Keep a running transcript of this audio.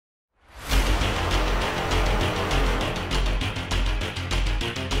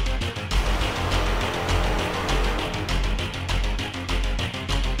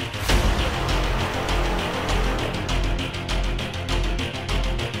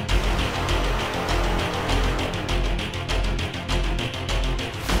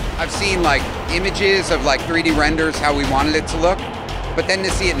I've seen like images of like 3D renders, how we wanted it to look, but then to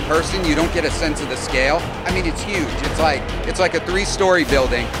see it in person, you don't get a sense of the scale. I mean, it's huge. It's like a 3-story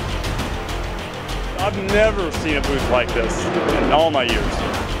building. I've never seen a booth like this in all my years.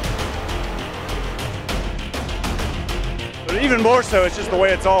 But even more so, it's just the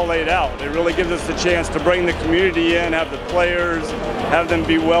way it's all laid out. It really gives us the chance to bring the community in, have the players, have them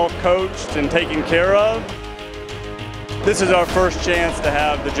be well coached and taken care of. This is our first chance to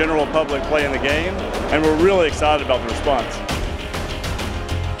have the general public play in the game, and we're really excited about the response.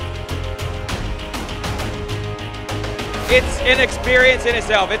 It's an experience in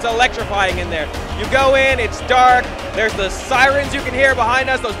itself. It's electrifying in there. You go in, it's dark, there's the sirens you can hear behind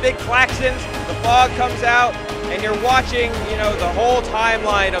us, those big klaxons, the fog comes out, and you're watching, you know, the whole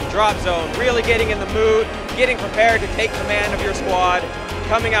timeline of Dropzone, really getting in the mood, getting prepared to take command of your squad,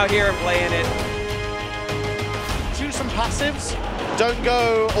 coming out here and playing it. Choose some passives. Don't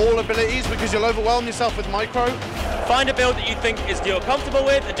go all abilities because you'll overwhelm yourself with micro. Find a build that you think you're comfortable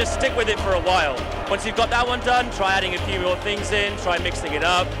with and just stick with it for a while. Once you've got that one done, try adding a few more things in, try mixing it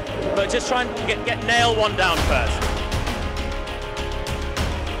up, but just try and get nail one down first.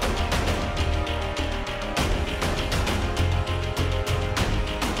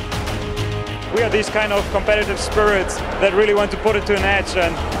 We have these kind of competitive spirits that really want to put it to an edge,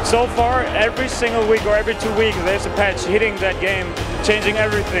 and so far every single week or every 2 weeks there's a patch hitting that game, changing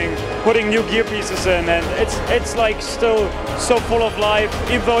everything, putting new gear pieces in, and it's like still so full of life,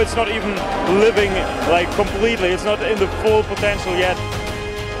 even though it's not even living like completely, it's not in the full potential yet.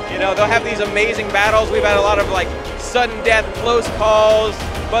 You know, they'll have these amazing battles. We've had a lot of like sudden death, close calls,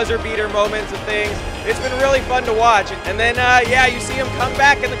 buzzer beater moments and things. It's been really fun to watch. And then, yeah, you see them come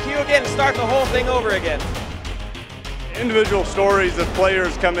back in the queue again and start the whole thing over again. Individual stories of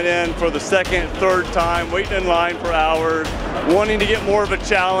players coming in for the second, third time, waiting in line for hours, wanting to get more of a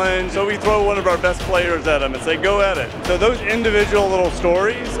challenge. So we throw one of our best players at them and say, go at it. So those individual little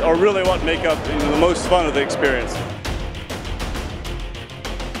stories are really what make up the most fun of the experience.